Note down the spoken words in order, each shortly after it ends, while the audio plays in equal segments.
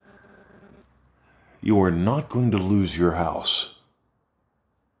You are not going to lose your house.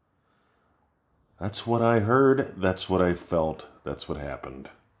 That's what I heard. That's what I felt. That's what happened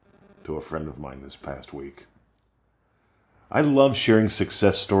to a friend of mine this past week. I love sharing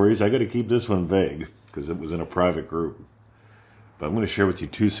success stories. I got to keep this one vague because it was in a private group. But I'm going to share with you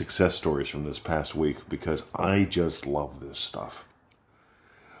 2 success stories from this past week because I just love this stuff.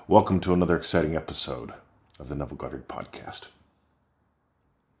 Welcome to another exciting episode of the Neville Goddard podcast.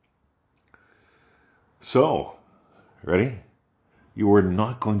 So, ready? You are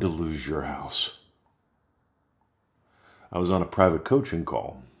not going to lose your house. I was on a private coaching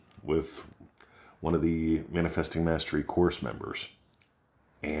call with one of the Manifesting Mastery course members,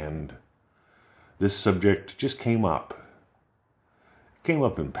 and this subject just came up. It came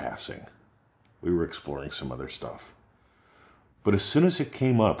up in passing. We were exploring some other stuff. But as soon as it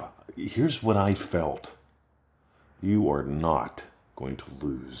came up, here's what I felt. You are not going to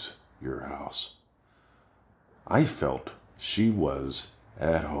lose your house. I felt she was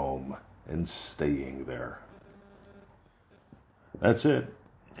at home and staying there. That's it.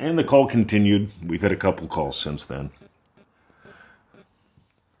 And the call continued. We've had a couple calls since then.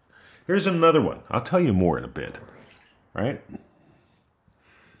 Here's another one. I'll tell you more in a bit. Right?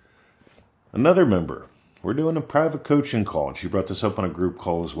 Another member. We're doing a private coaching call, and she brought this up on a group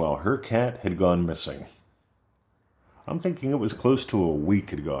call as well. Her cat had gone missing. I'm thinking it was close to a week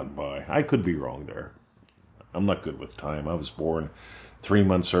had gone by. I could be wrong there. I'm not good with time. I was born 3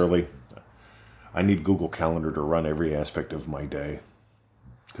 months early. I need Google Calendar to run every aspect of my day.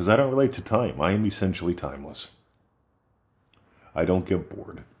 Because I don't relate to time. I am essentially timeless. I don't get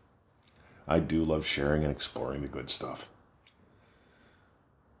bored. I do love sharing and exploring the good stuff.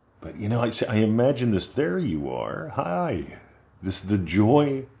 But, I imagine this. There you are. Hi. This is the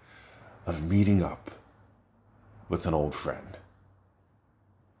joy of meeting up with an old friend.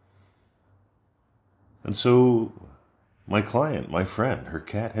 And so, my client, my friend, her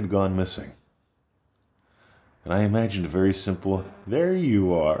cat had gone missing. And I imagined a very simple, there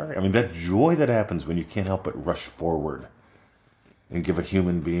you are. I mean, that joy that happens when you can't help but rush forward and give a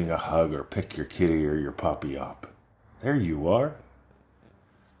human being a hug or pick your kitty or your puppy up. There you are.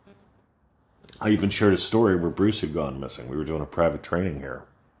 I even shared a story where Bruce had gone missing. We were doing a private training here.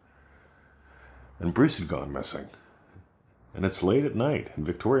 And Bruce had gone missing. And it's late at night, and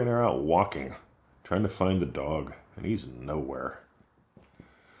Victoria and I are out walking, trying to find the dog, and he's nowhere.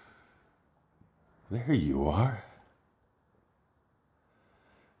 There you are.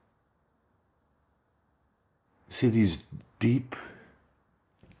 See, these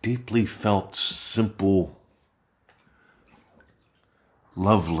deeply felt, simple,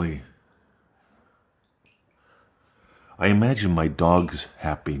 lovely. I imagine my dog's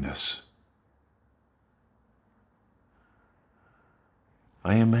happiness.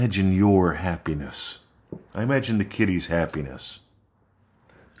 I imagine your happiness. I imagine the kitty's happiness.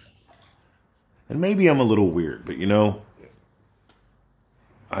 And maybe I'm a little weird, but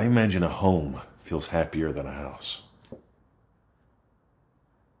I imagine a home feels happier than a house.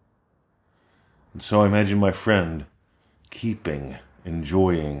 And so I imagine my friend keeping,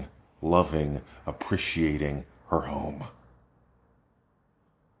 enjoying, loving, appreciating her home.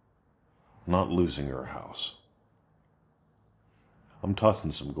 Not losing her house. I'm tossing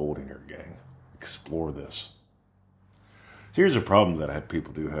some gold in here, gang. Explore this. So here's a problem that I have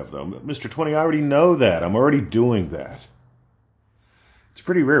people do have, though. Mr. 20, I already know that. I'm already doing that. It's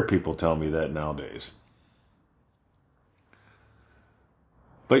pretty rare people tell me that nowadays.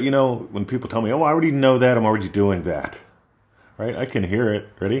 But, when people tell me, oh, I already know that, I'm already doing that. Right? I can hear it.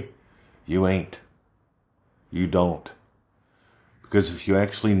 Ready? You ain't. You don't. Because if you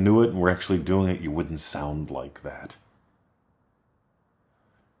actually knew it and were actually doing it, you wouldn't sound like that.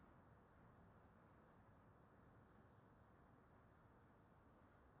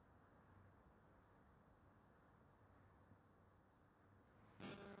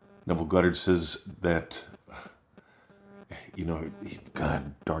 Neville Goddard says that,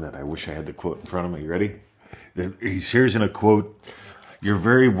 God darn it, I wish I had the quote in front of me. You ready? He shares in a quote, your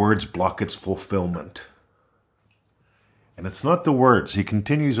very words block its fulfillment. And it's not the words. He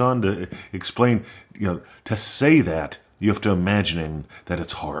continues on to explain, to say that, you have to imagine that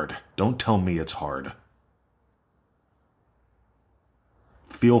it's hard. Don't tell me it's hard.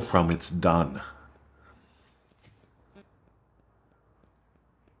 Feel from it's done.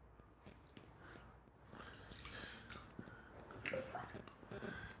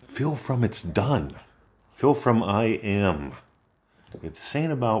 Feel from it's done. Feel from I am. It's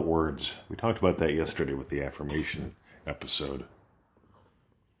saying about words. We talked about that yesterday with the affirmation episode.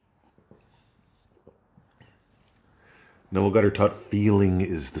 Neville Goddard taught feeling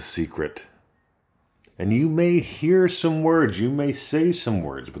is the secret. And you may hear some words, you may say some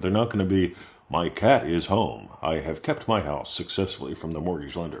words, but they're not going to be, my cat is home. I have kept my house successfully from the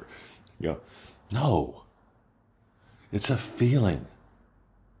mortgage lender. Yeah. No. It's a feeling.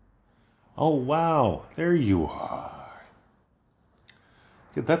 Oh, wow. There you are.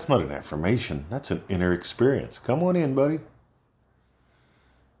 Yeah, that's not an affirmation. That's an inner experience. Come on in, buddy.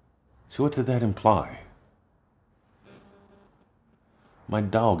 So what did that imply? My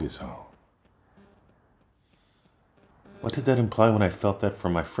dog is home. What did that imply when I felt that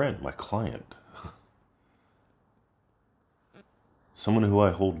from my friend, my client? Someone who I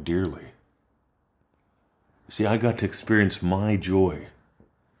hold dearly. See, I got to experience my joy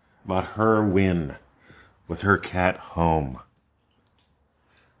about her win with her cat home.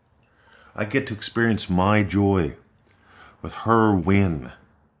 I get to experience my joy with her win.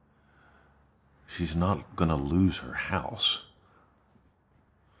 She's not going to lose her house.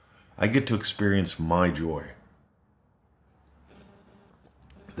 I get to experience my joy.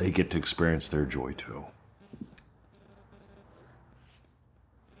 They get to experience their joy too.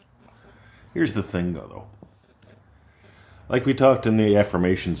 Here's the thing, though. Like we talked in the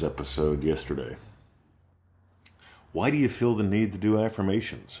affirmations episode yesterday. Why do you feel the need to do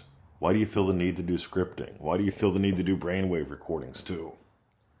affirmations? Why do you feel the need to do scripting? Why do you feel the need to do brainwave recordings too?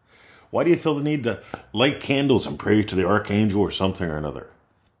 Why do you feel the need to light candles and pray to the archangel or something or another?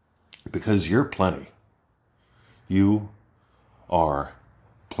 Because you're plenty. You are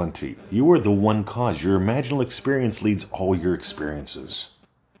plenty. You are the one cause. Your imaginal experience leads all your experiences.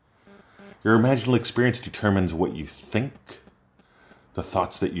 Your imaginal experience determines what you think, the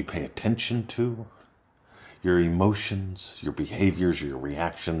thoughts that you pay attention to, your emotions, your behaviors, your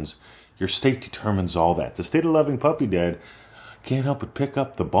reactions. Your state determines all that. The state of loving puppy dad can't help but pick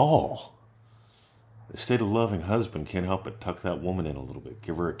up the ball. The state of loving husband can't help but tuck that woman in a little bit.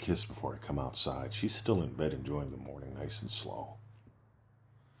 Give her a kiss before I come outside. She's still in bed enjoying the morning nice and slow.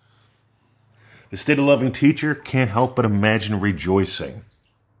 The state of loving teacher can't help but imagine rejoicing.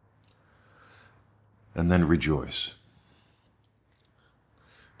 And then rejoice.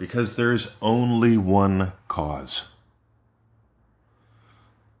 Because there's only one cause.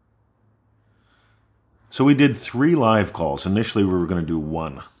 So we did 3 live calls. Initially we were going to do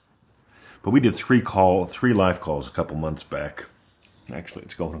 1. But we did 3 live calls a couple months back. Actually,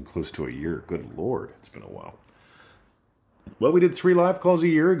 it's going on close to a year. Good Lord, it's been a while. Well, we did 3 live calls a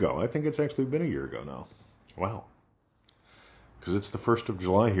year ago. I think it's actually been a year ago now. Wow. Because it's the 1st of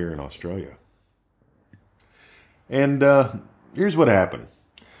July here in Australia. And here's what happened.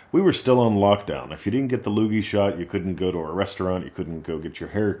 We were still on lockdown. If you didn't get the loogie shot, you couldn't go to a restaurant, you couldn't go get your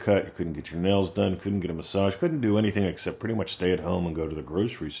hair cut, you couldn't get your nails done, couldn't get a massage, couldn't do anything except pretty much stay at home and go to the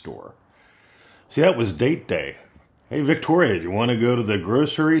grocery store. See, that was date day. Hey, Victoria, do you want to go to the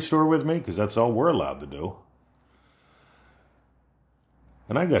grocery store with me? Because that's all we're allowed to do.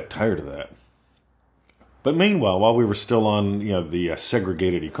 And I got tired of that. But meanwhile, while we were still on, the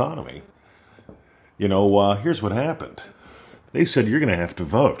segregated economy, here's what happened. They said, you're going to have to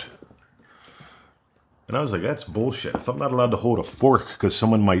vote. And I was like, that's bullshit. If I'm not allowed to hold a fork because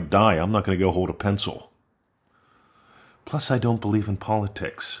someone might die, I'm not going to go hold a pencil. Plus, I don't believe in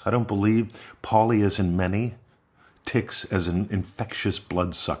politics. I don't believe poly as in many, ticks as in infectious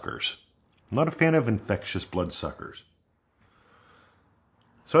bloodsuckers. I'm not a fan of infectious bloodsuckers.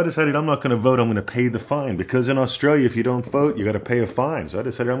 So I decided I'm not going to vote. I'm going to pay the fine. Because in Australia, if you don't vote, you got to pay a fine. So I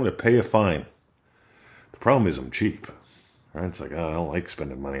decided I'm going to pay a fine. The problem is I'm cheap. Right? It's like, I don't like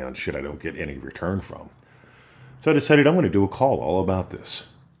spending money on shit I don't get any return from. So I decided I'm going to do a call all about this.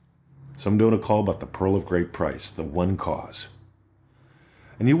 So I'm doing a call about the pearl of great price, the one cause.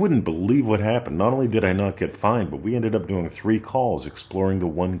 And you wouldn't believe what happened. Not only did I not get fined, but we ended up doing 3 calls exploring the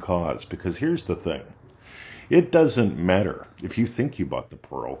one cause. Because here's the thing. It doesn't matter if you think you bought the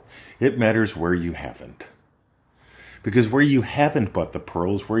pearl. It matters where you haven't. Because where you haven't bought the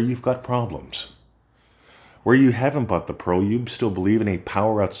pearl is where you've got problems. Where you haven't bought the pearl, you still believe in a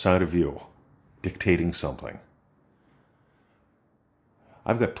power outside of you, dictating something.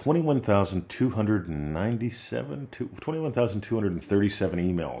 I've got 21,237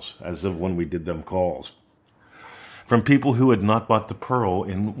 emails as of when we did them calls from people who had not bought the pearl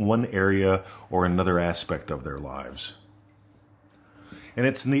in one area or another aspect of their lives. And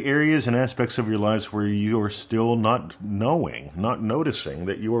it's in the areas and aspects of your lives where you are still not noticing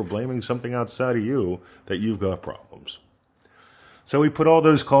that you are blaming something outside of you, that you've got problems. So we put all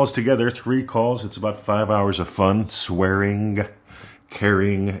those calls together, 3 calls. It's about 5 hours of fun, swearing,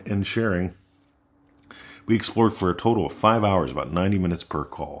 caring, and sharing. We explored for a total of 5 hours, about 90 minutes per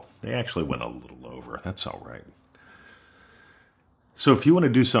call. They actually went a little over. That's all right. So if you want to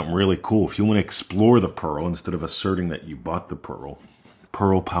do something really cool, if you want to explore the pearl instead of asserting that you bought the pearl,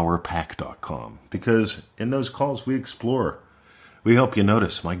 pearlpowerpack.com. Because in those calls we explore. We help you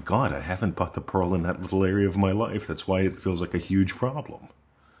notice, my God, I haven't bought the pearl in that little area of my life. That's why it feels like a huge problem.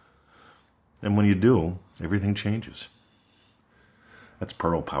 And when you do, everything changes. That's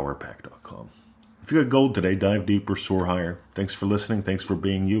pearlpowerpack.com. If you got gold today, dive deeper, soar higher. Thanks for listening. Thanks for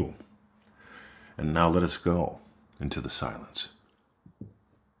being you. And now let us go into the silence.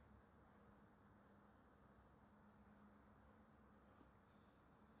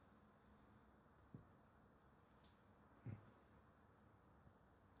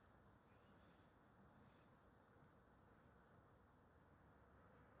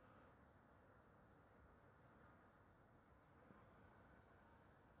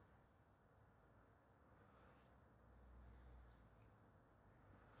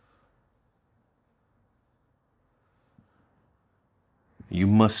 You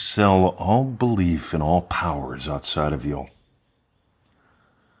must sell all belief in all powers outside of you.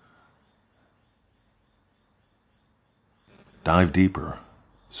 Dive deeper,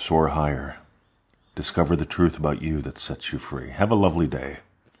 soar higher, discover the truth about you that sets you free. Have a lovely day.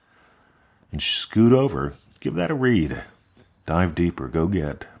 And scoot over, give that a read. Dive deeper, go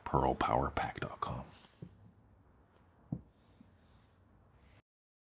get pearlpowerpack.com.